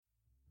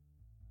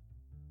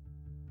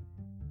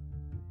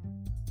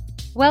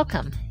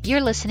Welcome. You're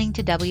listening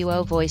to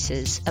WO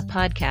Voices, a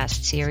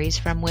podcast series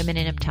from Women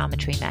in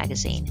Optometry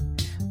magazine.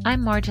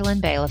 I'm Marjolaine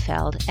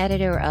Bielefeld,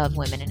 editor of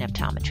Women in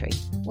Optometry.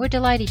 We're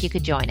delighted you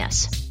could join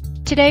us.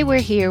 Today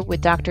we're here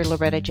with Dr.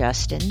 Loretta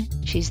Justin.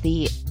 She's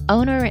the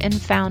owner and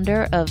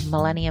founder of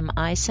Millennium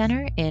Eye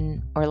Center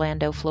in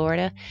Orlando,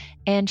 Florida,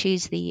 and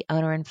she's the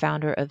owner and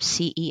founder of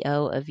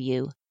CEO of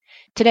You.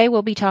 Today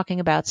we'll be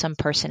talking about some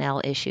personnel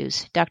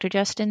issues. Dr.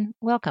 Justin,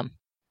 welcome.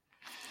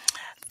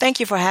 Thank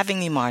you for having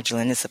me,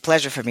 Marjolaine. It's a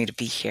pleasure for me to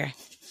be here.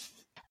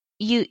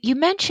 You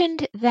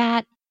mentioned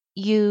that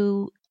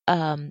you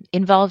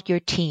involved your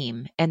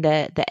team and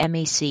the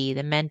MEC,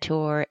 the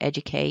Mentor,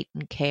 Educate,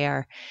 and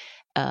Care,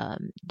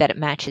 that it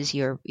matches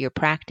your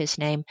practice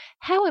name.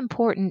 How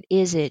important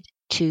is it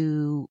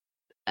to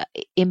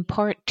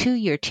impart to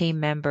your team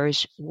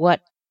members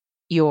what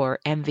your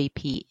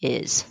MVP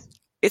is?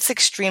 It's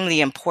extremely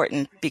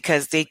important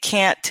because they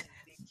can't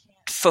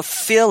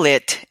fulfill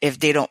it if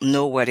they don't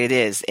know what it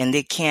is, and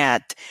they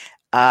can't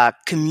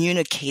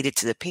communicate it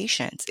to the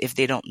patients if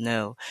they don't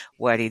know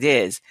what it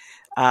is.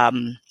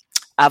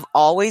 I've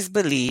always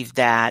believed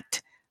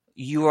that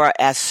you are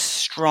as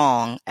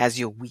strong as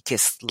your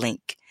weakest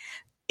link.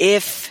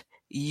 If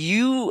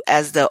you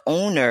as the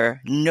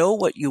owner know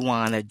what you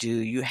want to do,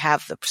 you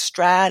have the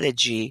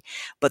strategy,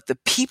 but the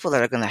people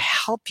that are going to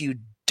help you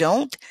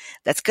don't,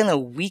 that's going to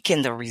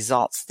weaken the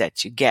results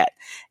that you get.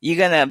 You're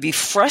going to be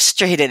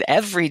frustrated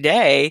every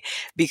day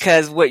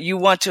because what you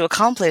want to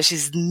accomplish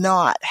is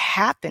not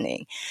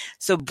happening.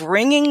 So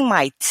bringing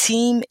my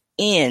team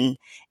in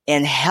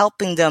and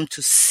helping them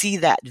to see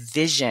that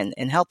vision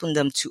and helping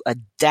them to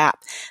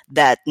adapt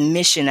that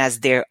mission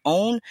as their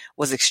own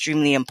was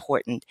extremely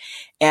important.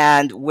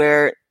 And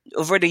where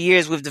over the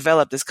years we've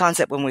developed this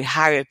concept, when we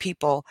hire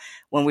people,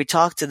 when we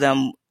talk to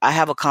them, I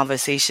have a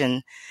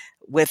conversation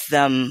with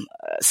them,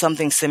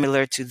 something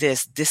similar to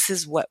this. This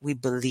is what we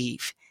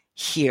believe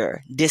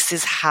here. This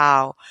is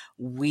how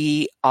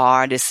we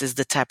are. This is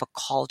the type of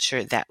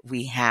culture that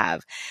we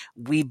have.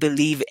 We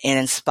believe in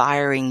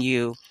inspiring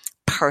you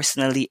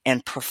personally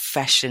and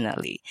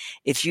professionally.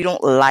 If you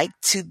don't like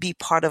to be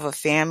part of a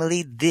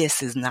family,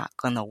 this is not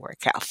going to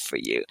work out for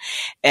you.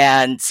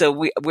 And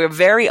so we're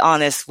very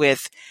honest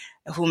with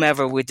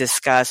whomever we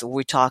discuss or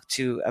we talk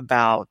to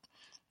about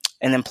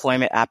an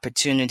employment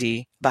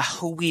opportunity, about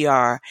who we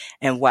are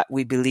and what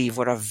we believe,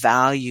 what our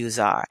values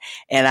are.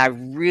 And I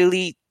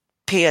really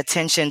pay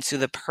attention to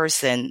the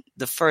person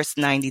the first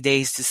 90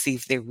 days to see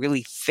if they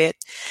really fit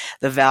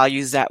the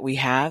values that we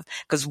have.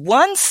 Because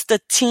once the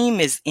team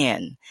is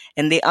in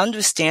and they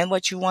understand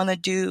what you want to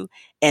do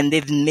and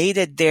they've made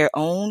it their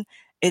own,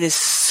 it is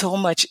so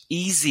much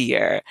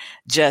easier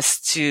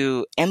just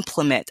to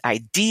implement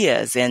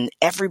ideas and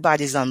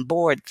everybody's on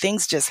board.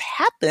 Things just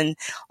happen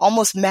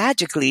almost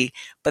magically.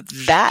 But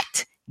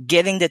that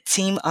getting the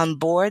team on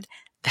board,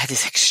 that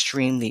is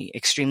extremely,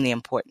 extremely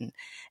important.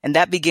 And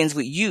that begins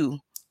with you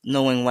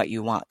knowing what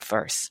you want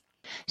first.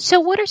 So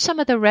what are some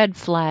of the red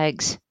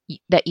flags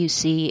that you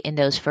see in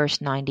those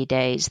first 90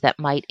 days that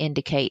might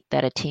indicate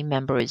that a team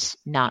member is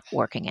not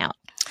working out?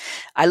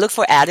 I look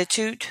for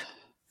attitude.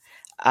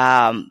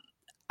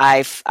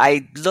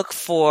 I look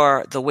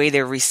for the way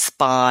they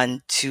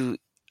respond to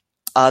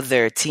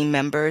other team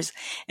members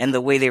and the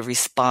way they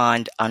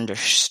respond under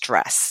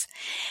stress.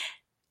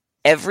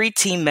 Every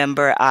team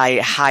member, I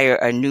hire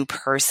a new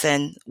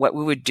person. What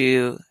we would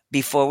do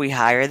before we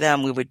hire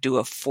them, we would do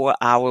a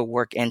 4-hour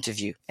work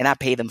interview, and I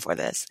pay them for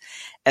this.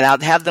 And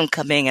I'd have them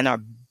come in our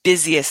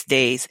busiest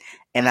days,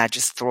 and I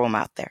just throw them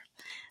out there,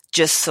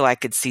 just so I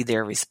could see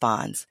their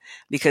response,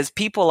 because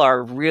people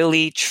are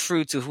really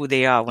true to who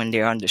they are when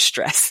they're under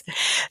stress.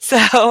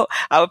 So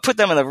I would put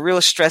them in a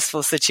real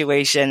stressful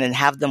situation and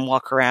have them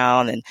walk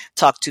around and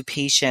talk to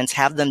patients,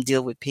 have them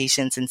deal with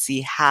patients and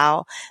see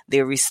how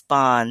they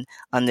respond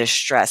under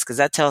stress, because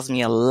that tells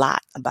me a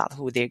lot about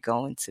who they're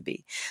going to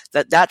be.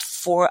 That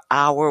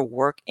 4-hour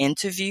work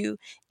interview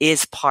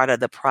is part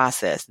of the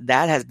process.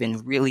 That has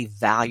been really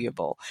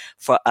valuable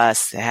for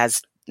us. It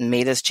has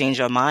made us change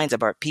our minds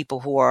about people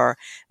who are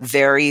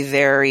very,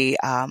 very,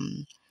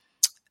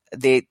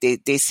 they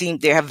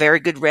have very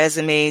good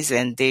resumes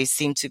and they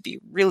seem to be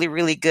really,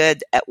 really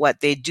good at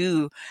what they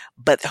do,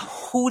 but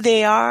who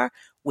they are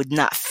would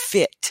not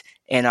fit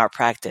in our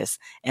practice.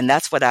 And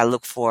that's what I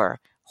look for.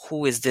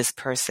 Who is this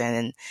person?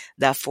 And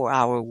that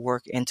 4-hour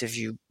work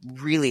interview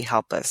really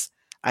help us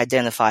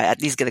identify,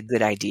 at least get a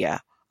good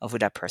idea of who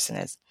that person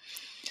is.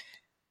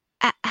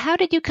 How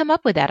did you come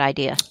up with that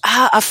idea?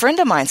 A friend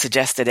of mine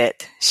suggested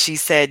it. She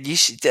said you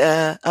should.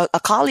 A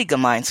colleague of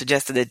mine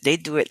suggested that they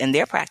do it in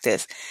their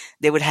practice.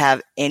 They would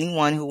have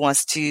anyone who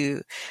wants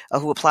to,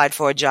 who applied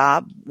for a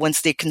job, once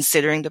they're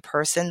considering the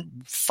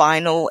person,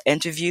 final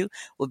interview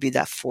would be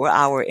that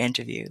 4-hour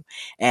interview.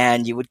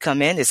 And you would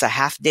come in. It's a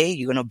half day.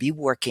 You're going to be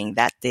working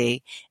that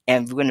day,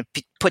 and we're going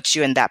to put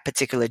you in that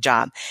particular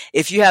job.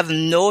 If you have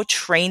no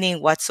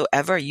training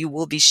whatsoever, you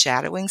will be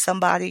shadowing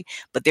somebody,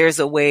 but there's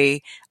a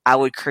way I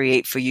would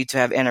create for you to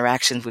have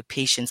interactions with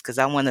patients, because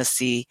I want to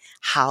see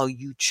how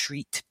you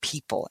treat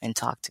people and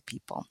talk to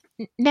people.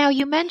 Now,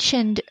 you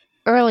mentioned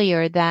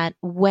earlier that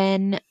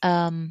when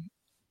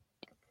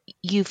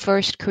you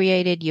first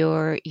created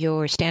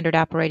your standard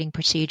operating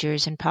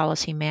procedures and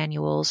policy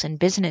manuals and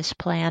business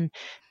plan,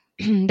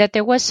 that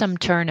there was some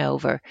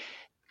turnover.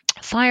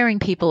 Firing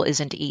people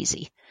isn't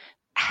easy.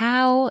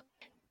 How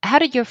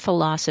did your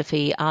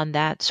philosophy on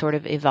that sort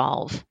of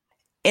evolve?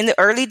 In the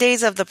early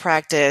days of the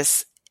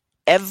practice,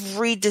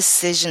 every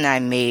decision I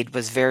made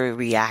was very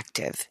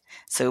reactive.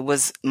 So it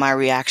was my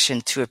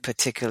reaction to a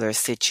particular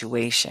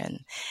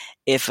situation.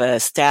 If a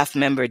staff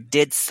member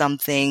did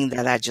something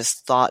that I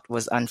just thought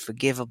was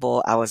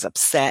unforgivable, I was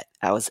upset,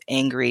 I was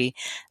angry,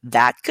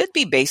 that could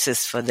be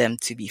basis for them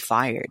to be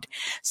fired.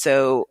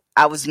 So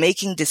I was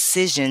making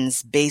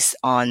decisions based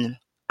on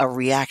a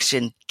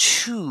reaction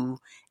to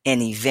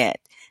an event.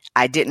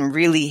 I didn't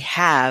really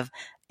have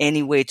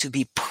any way to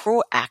be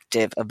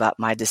proactive about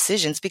my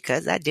decisions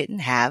because I didn't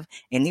have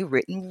any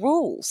written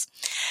rules.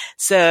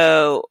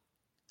 So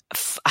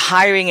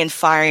hiring and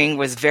firing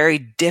was very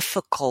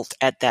difficult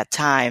at that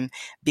time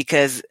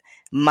because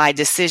my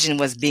decision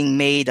was being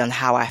made on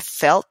how I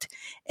felt.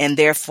 And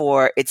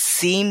therefore it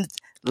seemed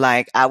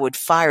like I would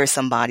fire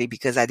somebody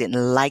because I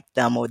didn't like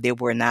them or they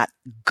were not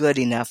good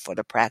enough for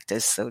the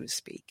practice, so to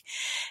speak.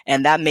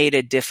 And that made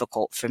it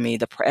difficult for me.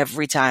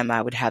 Every time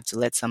I would have to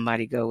let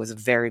somebody go was a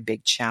very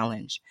big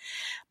challenge.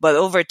 But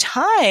over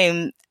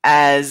time,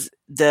 as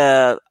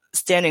the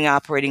standing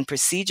operating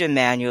procedure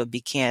manual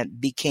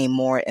became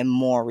more and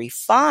more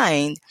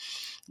refined,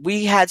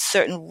 we had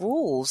certain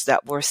rules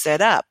that were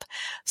set up.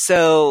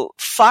 So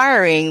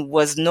firing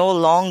was no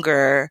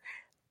longer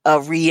a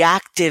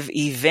reactive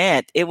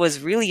event. It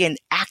was really an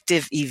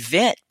active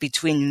event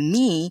between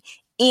me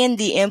and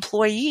the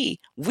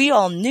employee. We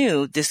all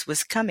knew this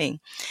was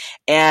coming.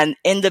 And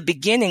in the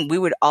beginning, we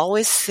would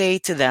always say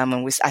to them,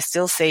 and I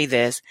still say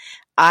this,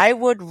 I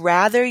would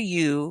rather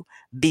you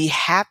be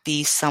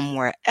happy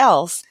somewhere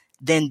else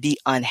than be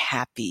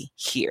unhappy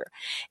here.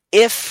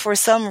 If for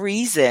some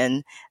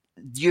reason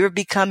you're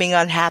becoming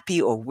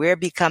unhappy or we're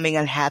becoming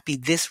unhappy,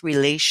 this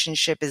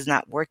relationship is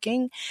not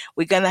working,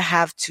 we're going to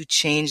have to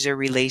change the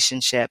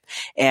relationship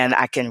and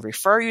I can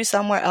refer you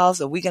somewhere else,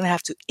 or we're going to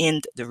have to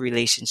end the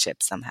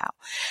relationship somehow.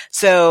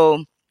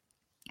 So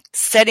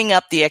setting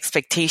up the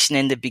expectation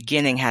in the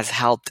beginning has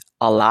helped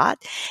a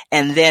lot.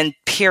 And then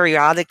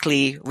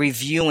periodically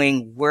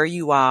reviewing where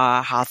you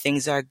are, how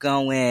things are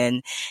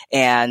going,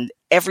 and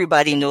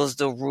everybody knows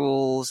the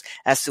rules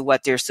as to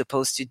what they're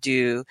supposed to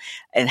do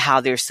and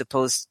how they're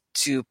supposed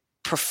to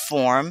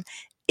perform.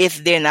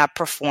 If they're not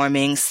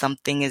performing,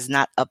 something is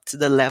not up to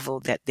the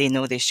level that they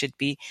know they should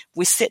be,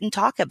 we sit and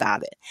talk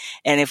about it.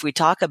 And if we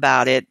talk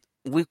about it,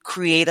 we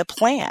create a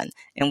plan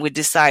and we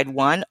decide,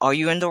 one, are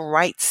you in the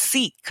right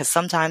seat? Because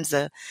sometimes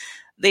the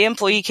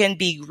employee can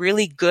be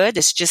really good.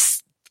 It's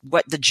just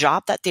what the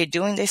job that they're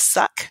doing, they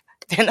suck.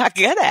 They're not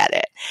good at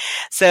it.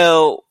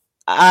 So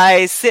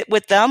I sit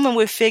with them and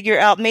we figure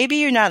out maybe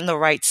you're not in the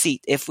right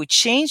seat. If we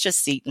change the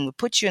seat and we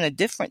put you in a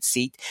different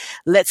seat,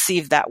 let's see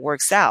if that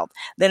works out.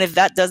 Then if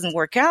that doesn't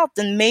work out,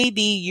 then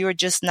maybe you're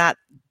just not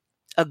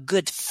a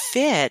good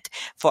fit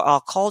for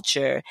our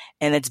culture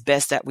and it's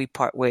best that we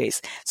part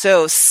ways.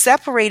 So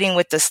separating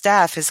with the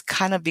staff has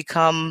kind of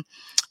become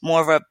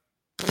more of a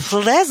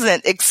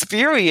pleasant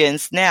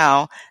experience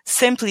now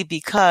simply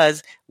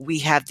because we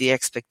have the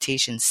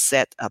expectations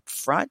set up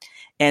front,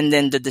 and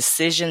then the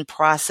decision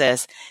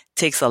process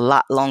takes a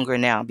lot longer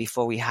now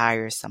before we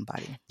hire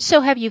somebody.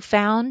 So have you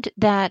found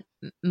that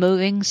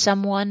moving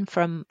someone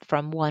from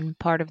one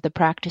part of the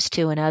practice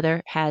to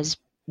another has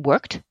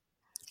worked?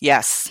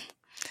 Yes.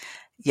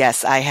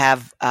 Yes, I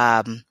have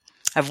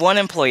one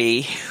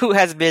employee who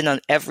has been on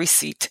every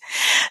seat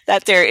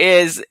that there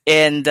is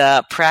in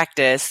the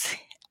practice,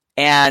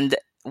 and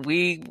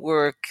we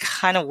were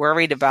kind of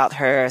worried about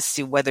her as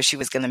to whether she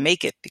was going to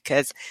make it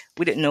because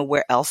we didn't know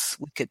where else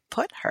we could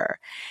put her.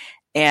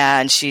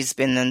 And she's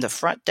been in the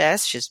front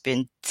desk, she's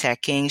been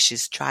teching,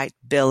 she's tried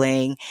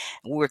billing.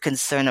 We were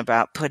concerned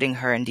about putting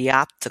her in the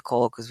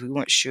optical because we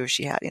weren't sure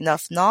she had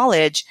enough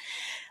knowledge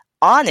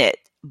on it.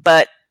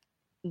 But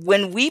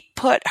when we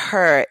put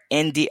her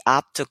in the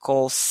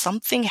optical,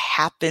 something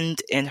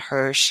happened in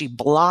her. She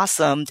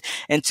blossomed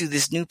into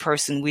this new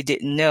person we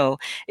didn't know.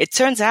 It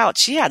turns out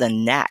she had a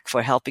knack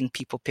for helping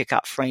people pick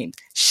out frames.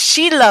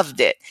 She loved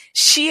it.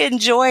 She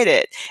enjoyed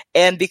it.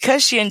 And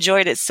because she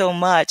enjoyed it so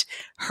much,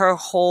 her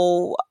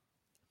whole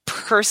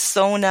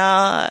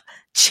persona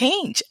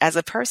changed as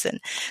a person.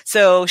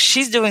 So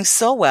she's doing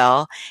so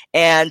well,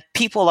 and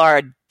people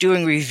are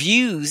doing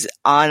reviews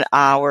on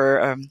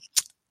our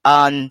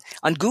on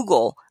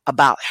Google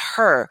about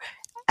her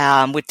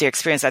with the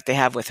experience that they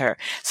have with her.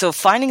 So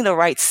finding the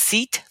right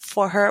seat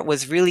for her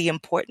was really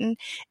important,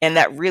 and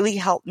that really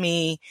helped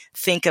me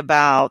think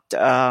about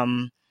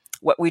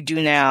what we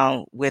do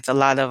now with a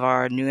lot of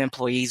our new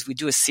employees. We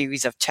do a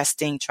series of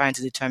testing trying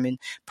to determine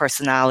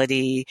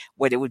personality,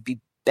 what it would be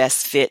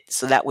best fit,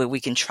 so that way we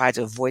can try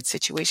to avoid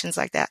situations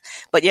like that.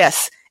 But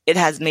yes, it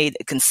has made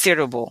a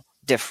considerable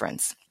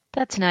difference.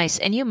 That's nice.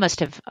 And you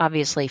must have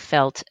obviously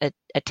felt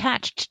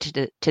attached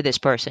to this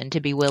person to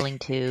be willing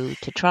to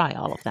try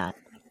all of that.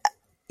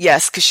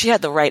 Yes, because she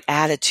had the right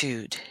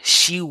attitude.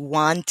 She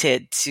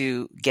wanted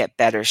to get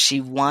better.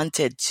 She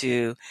wanted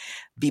to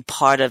be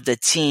part of the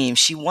team.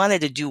 She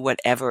wanted to do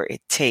whatever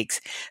it takes.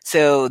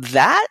 So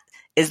that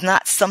is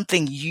not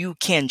something you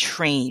can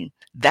train.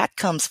 That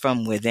comes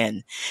from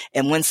within.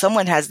 And when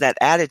someone has that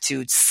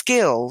attitude,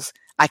 skills,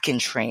 I can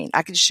train.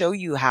 I can show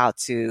you how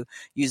to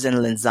use a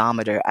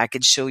lensometer. I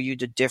could show you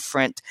the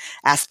different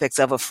aspects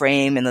of a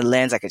frame and the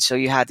lens. I could show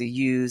you how to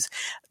use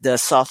the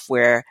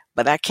software,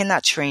 but I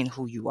cannot train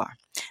who you are.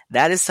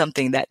 That is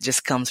something that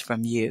just comes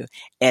from you.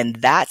 And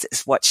that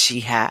is what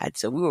she had.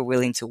 So we were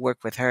willing to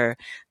work with her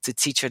to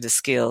teach her the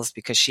skills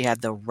because she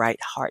had the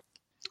right heart.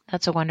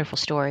 That's a wonderful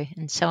story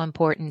and so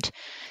important.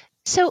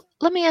 So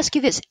let me ask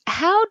you this.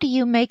 How do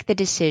you make the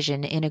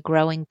decision in a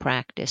growing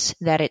practice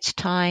that it's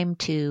time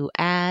to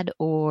add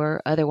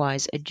or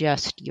otherwise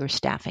adjust your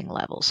staffing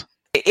levels?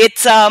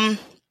 It's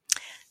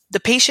the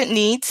patient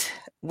needs.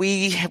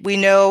 We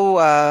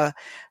know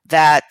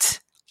that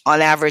on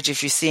average,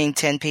 if you're seeing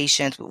 10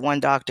 patients with one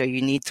doctor,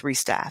 you need 3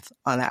 staff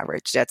on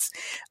average. That's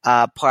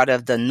part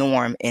of the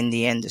norm in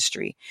the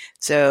industry.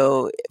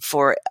 So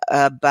for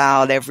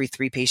about every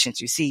 3 patients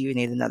you see, you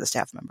need another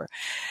staff member.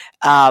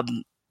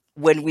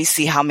 When we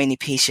see how many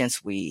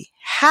patients we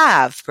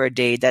have per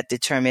day, that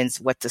determines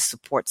what the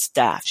support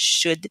staff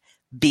should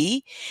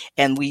be.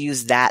 And we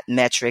use that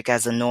metric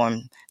as a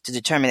norm to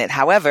determine it.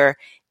 However,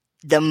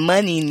 the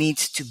money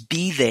needs to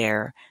be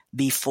there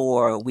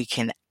before we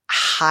can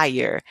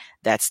hire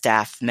that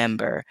staff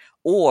member,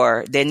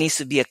 or there needs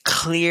to be a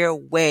clear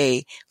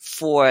way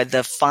for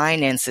the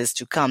finances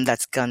to come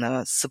that's going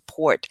to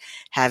support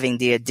having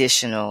the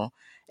additional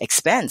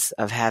expense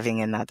of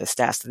having another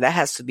staff. So that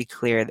has to be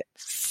cleared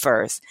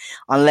first,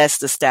 unless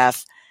the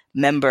staff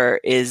member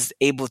is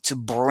able to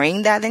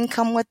bring that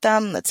income with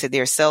them. Let's say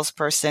they're a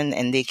salesperson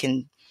and they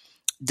can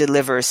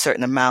deliver a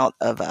certain amount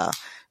of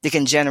they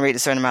can generate a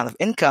certain amount of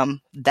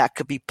income, that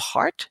could be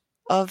part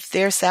of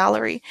their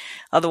salary.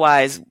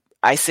 Otherwise,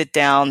 I sit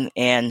down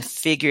and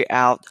figure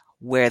out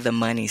where the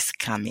money's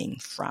coming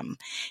from.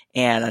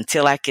 And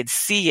until I could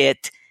see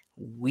it,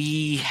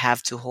 we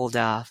have to hold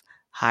off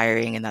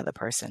hiring another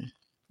person.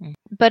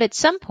 But at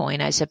some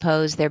point, I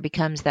suppose there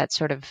becomes that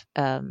sort of,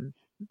 and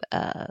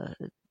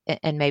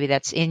maybe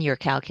that's in your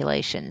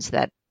calculations,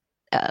 that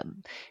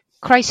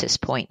crisis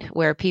point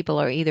where people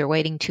are either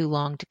waiting too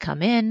long to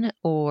come in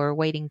or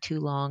waiting too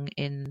long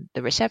in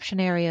the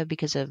reception area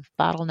because of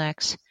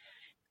bottlenecks.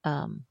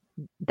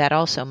 That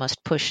also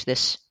must push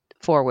this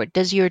forward.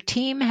 Does your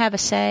team have a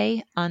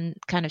say on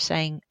kind of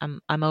saying,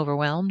 I'm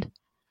overwhelmed?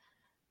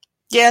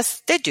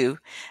 Yes, they do.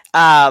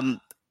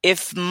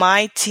 If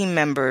my team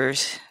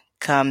members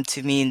come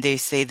to me and they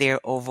say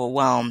they're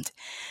overwhelmed,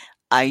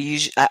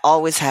 I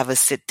always have a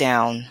sit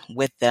down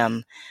with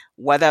them.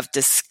 What I've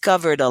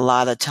discovered a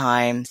lot of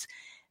times,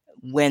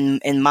 when,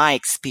 in my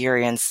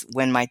experience,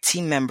 when my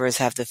team members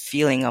have the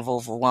feeling of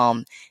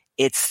overwhelm,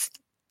 it's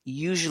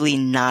usually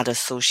not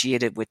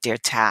associated with their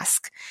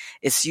task.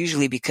 It's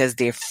usually because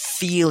they're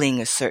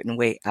feeling a certain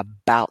way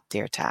about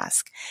their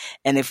task.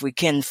 And if we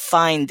can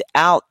find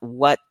out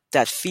what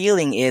that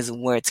feeling is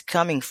and where it's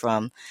coming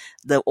from,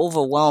 the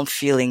overwhelmed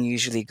feeling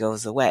usually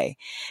goes away.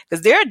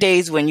 Because there are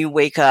days when you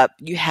wake up,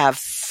 you have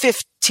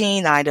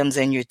 15 items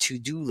in your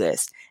to-do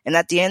list. And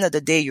at the end of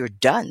the day, you're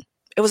done.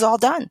 It was all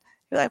done.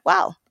 You're like,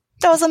 wow,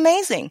 that was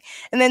amazing.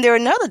 And then there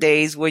are other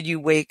days where you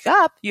wake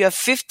up, you have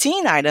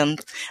 15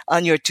 items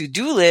on your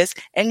to-do list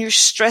and you're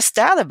stressed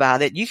out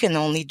about it. You can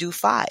only do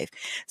 5.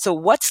 So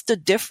what's the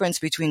difference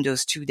between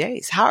those 2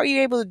 days? How are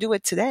you able to do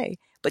it today,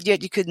 but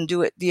yet you couldn't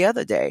do it the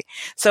other day?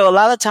 So a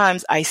lot of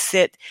times I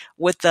sit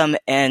with them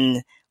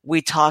and we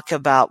talk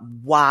about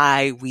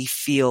why we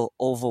feel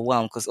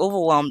overwhelmed, because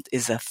overwhelmed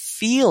is a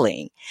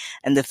feeling,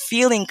 and the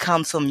feeling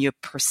comes from your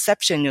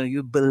perception or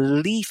your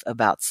belief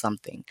about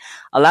something.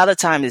 A lot of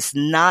times it's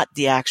not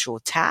the actual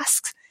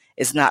tasks.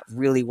 It's not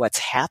really what's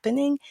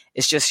happening.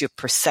 It's just your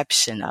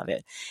perception of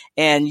it.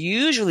 And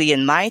usually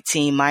in my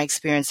team, my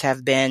experience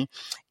have been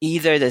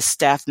either the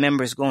staff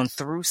members going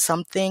through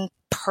something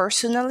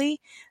personally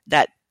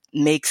that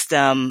makes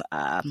them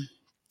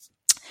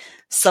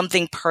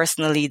something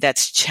personally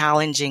that's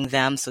challenging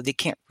them so they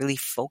can't really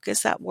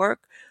focus at work,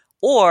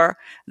 or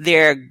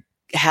they're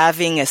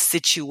having a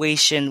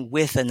situation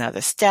with another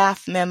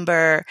staff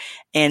member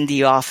in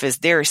the office.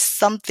 There is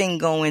something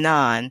going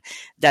on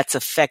that's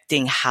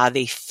affecting how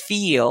they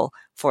feel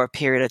for a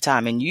period of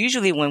time. And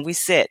usually when we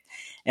sit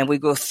and we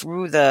go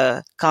through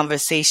the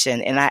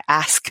conversation and I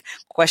ask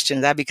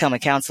questions, I become a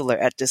counselor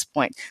at this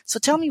point. So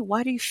tell me,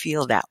 why do you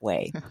feel that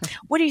way?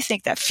 Where do you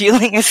think that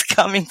feeling is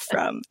coming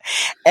from?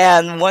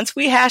 And once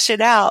we hash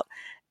it out,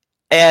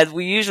 and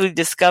we usually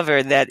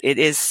discover that it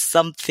is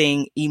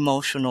something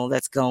emotional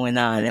that's going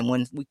on. And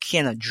when we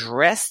can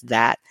address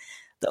that,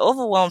 the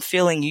overwhelmed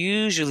feeling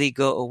usually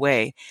go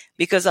away,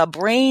 because our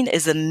brain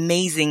is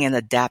amazing in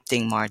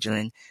adapting,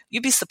 Marjolaine.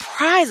 You'd be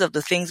surprised of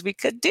the things we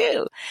could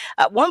do.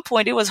 At one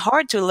point, it was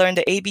hard to learn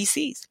the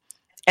ABCs.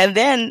 And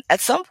then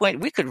at some point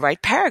we could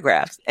write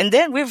paragraphs, and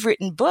then we've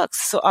written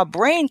books. So our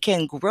brain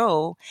can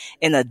grow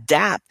and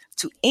adapt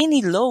to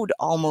any load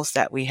almost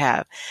that we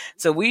have.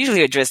 So we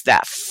usually address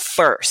that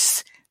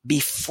first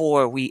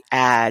before we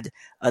add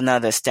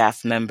another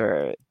staff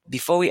member.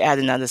 Before we add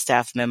another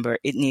staff member,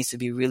 it needs to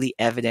be really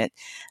evident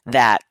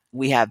that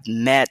we have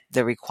met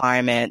the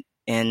requirement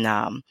in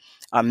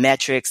our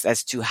metrics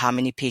as to how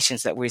many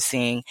patients that we're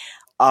seeing.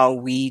 Are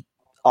we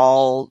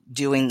all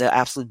doing the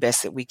absolute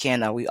best that we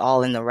can? Are we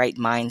all in the right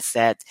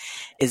mindset?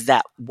 Is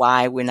that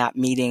why we're not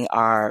meeting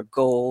our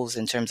goals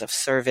in terms of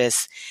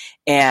service?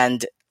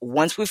 And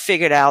once we've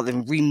figured out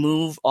and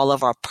remove all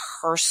of our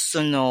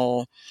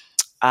personal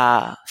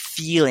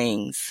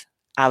feelings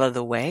out of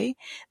the way,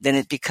 then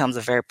it becomes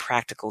a very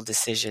practical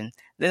decision.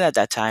 Then at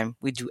that time,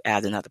 we do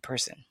add another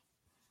person.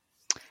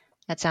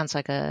 That sounds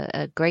like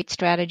a great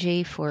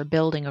strategy for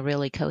building a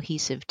really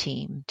cohesive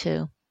team,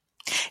 too.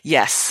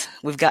 Yes,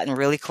 we've gotten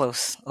really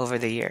close over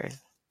the years.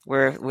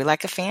 We're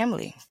like a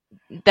family.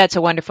 That's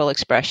a wonderful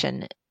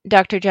expression.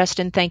 Dr.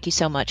 Justin, thank you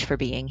so much for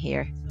being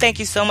here. Thank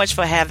you so much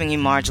for having me,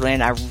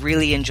 Marjolaine. I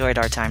really enjoyed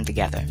our time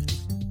together.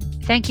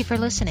 Thank you for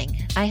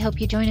listening. I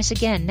hope you join us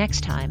again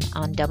next time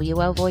on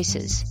WO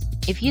Voices.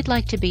 If you'd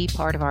like to be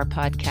part of our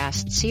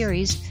podcast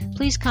series,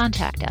 please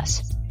contact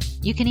us.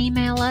 You can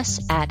email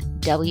us at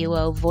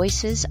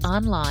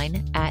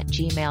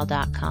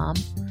wovoicesonline@gmail.com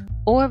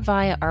or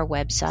via our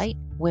website,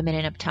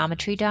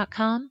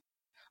 womeninoptometry.com,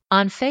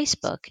 on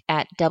Facebook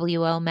at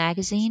WO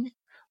Magazine,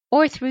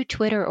 or through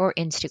Twitter or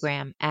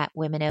Instagram at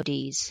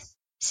WomenODs.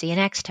 See you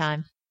next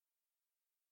time.